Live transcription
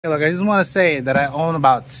Hey, look, I just want to say that I own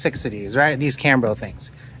about 6 of these, right? These cambro things.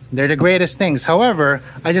 They're the greatest things. However,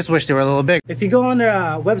 I just wish they were a little bigger. If you go on their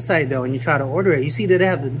website, though, and you try to order it, you see that they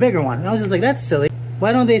have the bigger one. And I was just like, that's silly.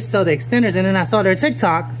 Why don't they sell the extenders? And then I saw their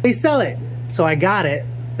TikTok. They sell it. So I got it.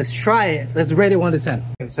 Let's try it. Let's rate it 1 to 10.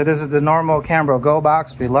 So this is the normal cambro Go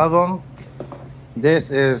box. We love them. This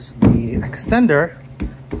is the extender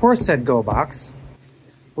for said Go box,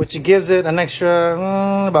 which gives it an extra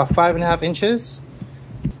about 5.5 inches.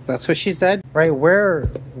 That's what she said. Right where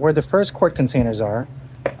the first quart containers are,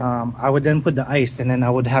 I would then put the ice, and then I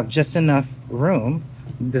would have just enough room.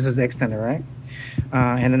 This is the extender, right?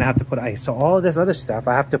 And then I have to put ice. So all of this other stuff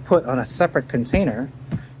I have to put on a separate container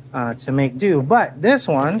to make do. But this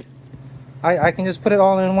one, I can just put it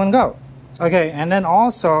all in one go. Okay, and then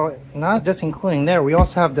also, not just including there, we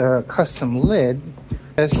also have the custom lid.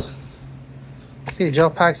 This, see the gel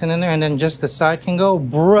packs in there, and then just the side can go,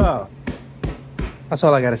 bruh. That's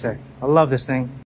all I gotta say. I love this thing.